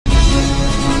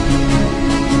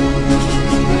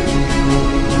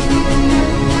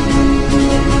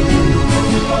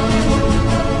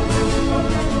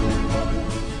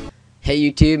Hey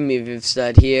YouTube, me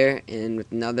Vivstud here, and with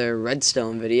another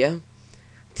Redstone video.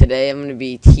 Today I'm going to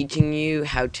be teaching you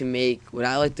how to make what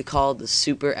I like to call the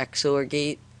Super XOR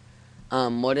gate.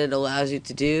 What it allows you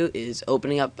to do is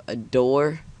opening up a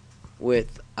door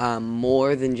with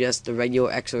more than just the regular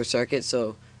XOR circuit,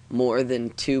 so more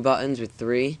than 2 buttons with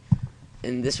 3.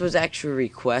 And this was actually a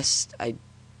request. I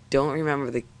don't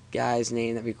remember the guy's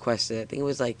name that requested it. I think it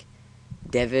was like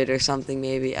David or something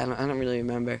maybe. I don't really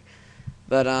remember.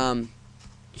 But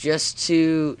just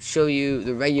to show you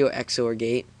the regular XOR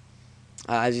gate,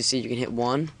 as you see, you can hit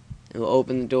 1, it will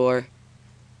open the door.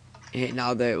 Hit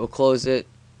another, it will close it.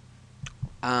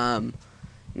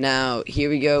 Now here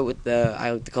we go with the,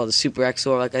 I like to call the Super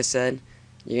XOR. Like I said,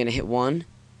 you're gonna hit 1,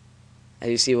 as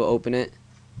you see, it will open it.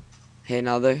 Hit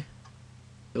another,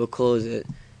 it will close it,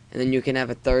 and then you can have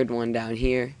a third one down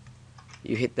here.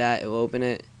 You hit that, it will open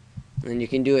it, and then you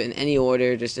can do it in any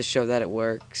order just to show that it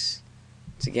works.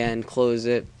 Again, close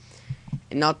it,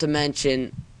 and not to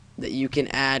mention that you can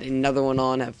add another one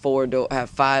on, have 4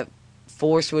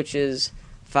 switches,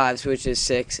 5 switches,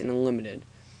 6, and unlimited.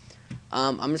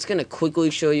 I'm just gonna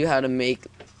quickly show you how to make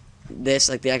this,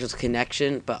 like the actual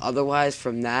connection, but otherwise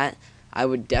from that I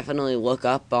would definitely look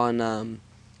up on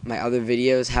my other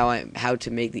videos how to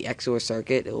make the XOR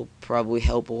circuit. It will probably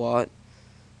help a lot.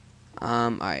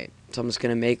 Alright, so I'm just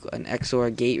gonna make an XOR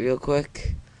gate real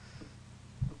quick,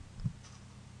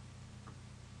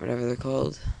 whatever they're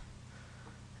called.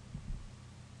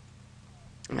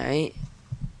 Alright.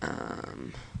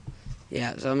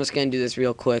 Yeah, so I'm just going to do this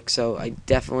real quick, so I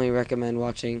definitely recommend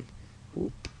watching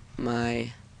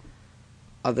my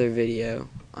other video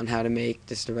on how to make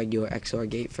just a regular XOR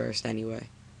gate first anyway.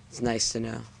 It's nice to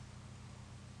know.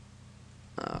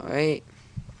 Alright.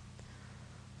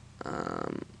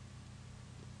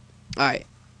 Alright.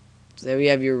 So there we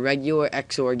have your regular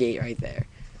XOR gate right there.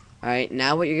 Alright,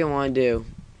 now what you're going to want to do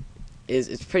is,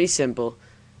 it's pretty simple.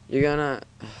 You're gonna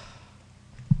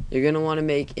want to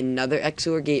make another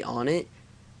XOR gate on it,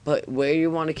 but where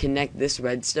you want to connect this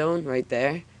redstone right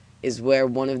there is where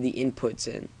one of the inputs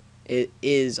it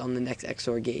is on the next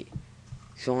XOR gate.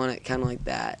 So you want it kind of like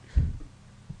that.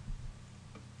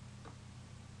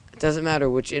 It doesn't matter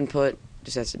which input, it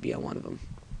just has to be on one of them.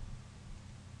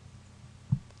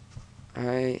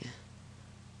 Alright.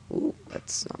 Ooh,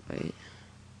 that's not right.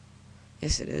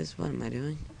 Yes, it is. What am I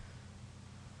doing?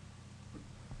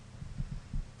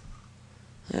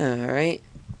 Alright,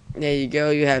 there you go.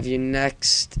 You have your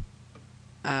next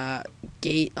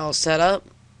gate all set up.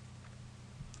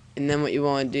 And then what you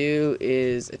want to do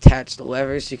is attach the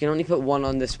levers. So you can only put 1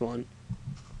 on this one.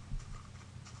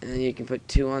 And then you can put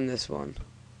 2 on this one.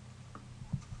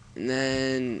 And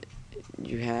then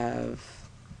you have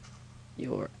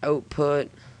your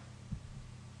output.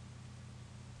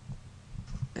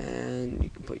 And you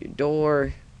can put your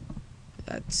door.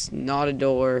 That's not a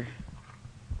door.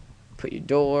 Put your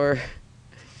door,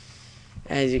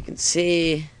 as you can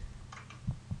see,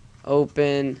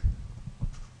 open,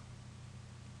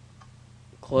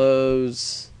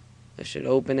 close. I should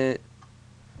open it.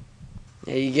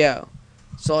 There you go.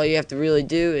 So all you have to really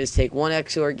do is take one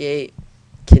XOR gate,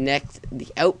 connect the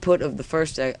output of the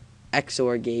first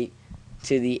XOR gate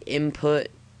to the input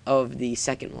of the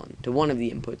second one, to one of the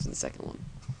inputs of the second one.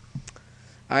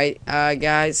 Alright,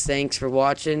 guys, thanks for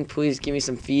watching. Please give me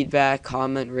some feedback,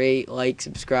 comment, rate, like,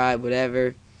 subscribe,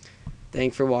 whatever.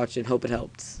 Thanks for watching. Hope it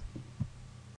helped.